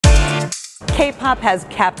K-pop has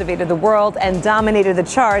captivated the world and dominated the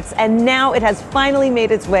charts, and now it has finally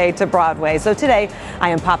made its way to Broadway. So today, I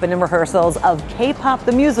am popping in rehearsals of K-pop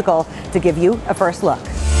the musical to give you a first look.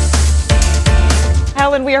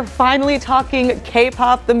 Helen, we are finally talking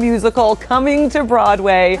K-pop the musical coming to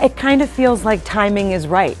Broadway. It kind of feels like timing is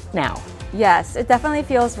right now. Yes, it definitely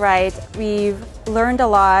feels right. We've learned a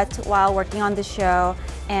lot while working on the show,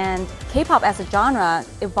 and K-pop as a genre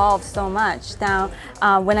evolved so much. Now,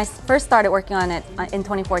 when I first started working on it in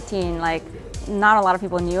 2014, not a lot of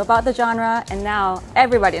people knew about the genre, and now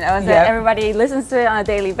everybody knows it. Everybody listens to it on a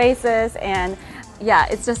daily basis, and yeah,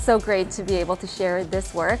 it's just so great to be able to share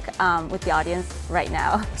this work with the audience right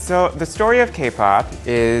now. So the story of K-pop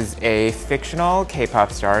is a fictional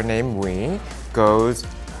K-pop star named Wee goes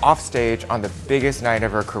off stage on the biggest night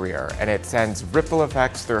of her career, and it sends ripple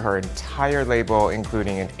effects through her entire label,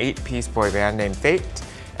 including an 8-piece boy band named Fate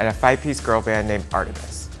and a 5-piece girl band named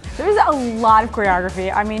Artemis. There's a lot of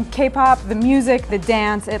choreography. I mean, K-pop, the music, the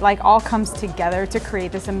dance, it all comes together to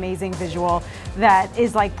create this amazing visual that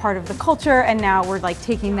is part of the culture, and now we're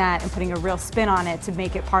taking that and putting a real spin on it to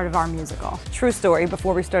make it part of our musical. True story,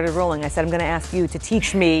 before we started rolling, I said, I'm gonna ask you to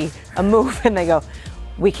teach me a move, and they go,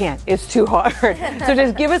 we can't, it's too hard. So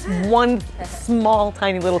just give us one small,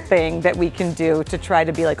 tiny little thing that we can do to try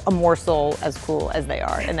to be a morsel as cool as they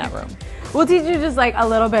are in that room. We'll teach you just a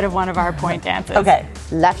little bit of one of our point dances. Okay.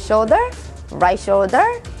 Left shoulder, right shoulder,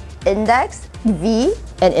 index, V,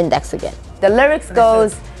 and index again. The lyrics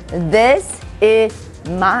goes, this is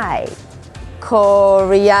my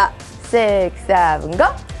Korea. 6, 7,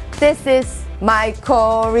 go. This is my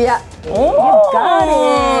Korea. Oh, you got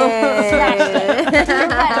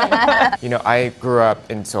it. You know, I grew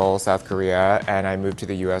up in Seoul, South Korea, and I moved to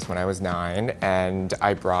the US when I was 9, and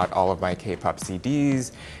I brought all of my K-pop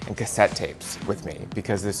CDs and cassette tapes with me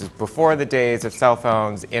because this is before the days of cell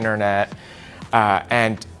phones, internet,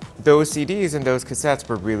 and those CDs and those cassettes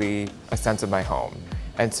were really a sense of my home.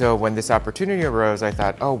 And so when this opportunity arose, I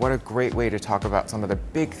thought, oh, what a great way to talk about some of the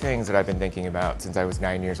big things that I've been thinking about since I was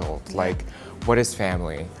 9 years old. Like, what is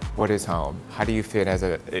family? What is home? How do you fit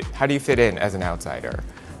in as an outsider?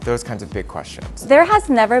 Those kinds of big questions. There has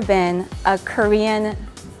never been a Korean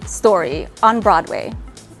story on Broadway,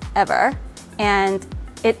 ever. And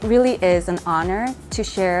it really is an honor to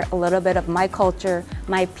share a little bit of my culture,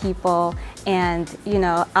 my people, and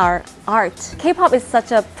our art. K-pop is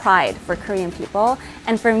such a pride for Korean people,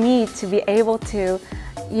 and for me to be able to,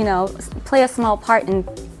 play a small part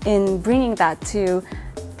in bringing that to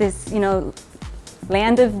this,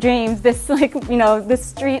 land of dreams, this this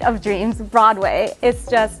street of dreams, Broadway. It's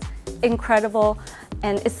just incredible,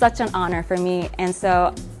 and it's such an honor for me. And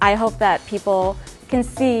so I hope that people can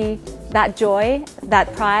see that joy,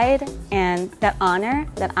 that pride, and that honor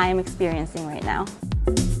that I am experiencing right now.